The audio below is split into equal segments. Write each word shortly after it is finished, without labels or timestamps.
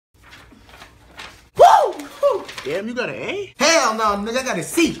Damn, you got an A? Hell no, nigga, I got a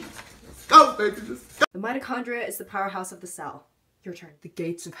C. Go, baby, just go. The mitochondria is the powerhouse of the cell. Your turn. The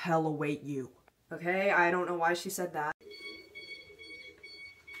gates of hell await you. Okay, I don't know why she said that.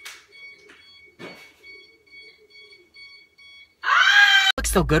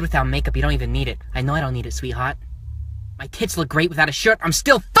 Looks so good without makeup, you don't even need it. I know I don't need it, sweetheart. My tits look great without a shirt. I'm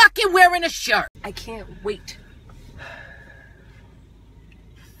still fucking wearing a shirt! I can't wait.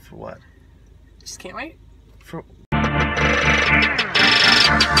 For what? Just can't wait. For...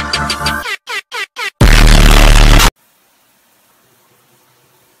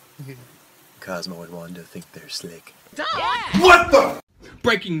 Cosmo and Wanda think they're slick. Yeah. What the?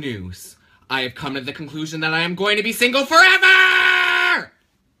 Breaking news. I have come to the conclusion that I am going to be single forever!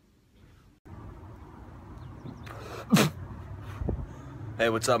 Hey,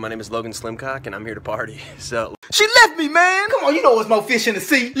 what's up? My name is Logan Slimcock, and I'm here to party, so... She left me, man! Come on, you know what's more fish in the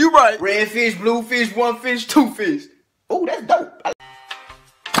sea. You right. Red fish, blue fish, one fish, two fish. Oh, that's dope.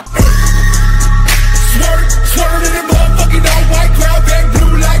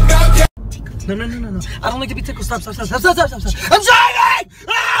 No. I don't like to be tickled. Stop. I'm driving!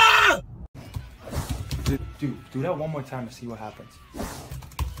 Ah! Dude, do that one more time to see what happens.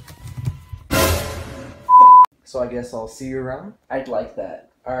 So I guess I'll see you around? I'd like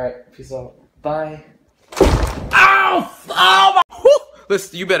that. Alright, peace out. Bye. Ow! Oh my...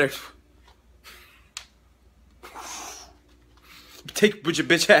 Listen, you better... Take your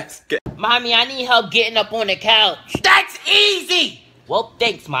bitch ass. Mommy, I need help getting up on the couch. That's easy! Well,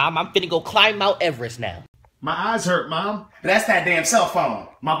 thanks, Mom. I'm finna go climb Mount Everest now. My eyes hurt, Mom. That's that damn cell phone.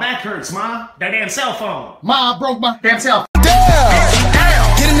 My back hurts, Mom. That damn cell phone. Mom, I broke my damn cell phone.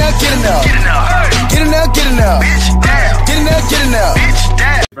 Damn! Get enough, get enough. Get enough. Get enough, get enough. Bitch, damn. Get enough, get enough. Bitch,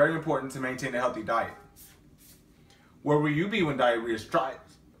 damn. Very important to maintain a healthy diet. Where will you be when diarrhea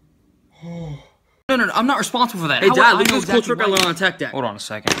strikes? No, I'm not responsible for that. Hey, Dad, look at this this cool trick I learned on Tech Deck. Hold on a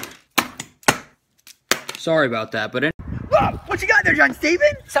second. Sorry about that, but... Whoa, what you got there, John Steven?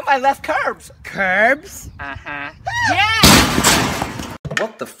 Somebody left curbs. Curbs? Uh-huh. Yeah!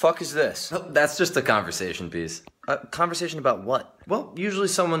 What the fuck is this? Oh, that's just a conversation piece. A conversation about what? Well, usually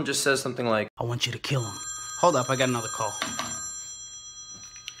someone just says something like, I want you to kill him. Hold up, I got another call.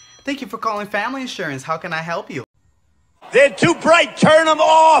 Thank you for calling Family Insurance. How can I help you? They're too bright. Turn them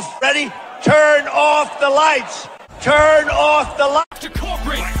off. Ready? Turn off the lights. Turn off the lights. To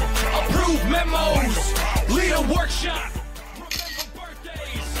corporate, approved memos, lead a workshop, remember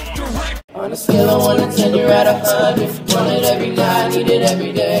birthdays, direct. On a scale of 1 to 10, you're at 100. Want it every night, need it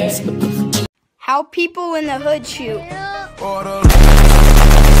every day. How people in the hood shoot.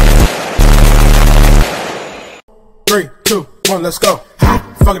 Three, two, one, let's go.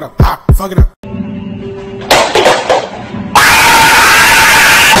 Ha, fuck it up. Ha, fuck it up.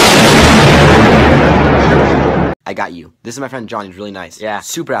 I got you. This is my friend John. He's really nice. Yeah.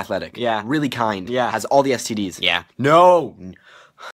 Super athletic. Yeah. Really kind. Yeah. Has all the STDs. Yeah. No.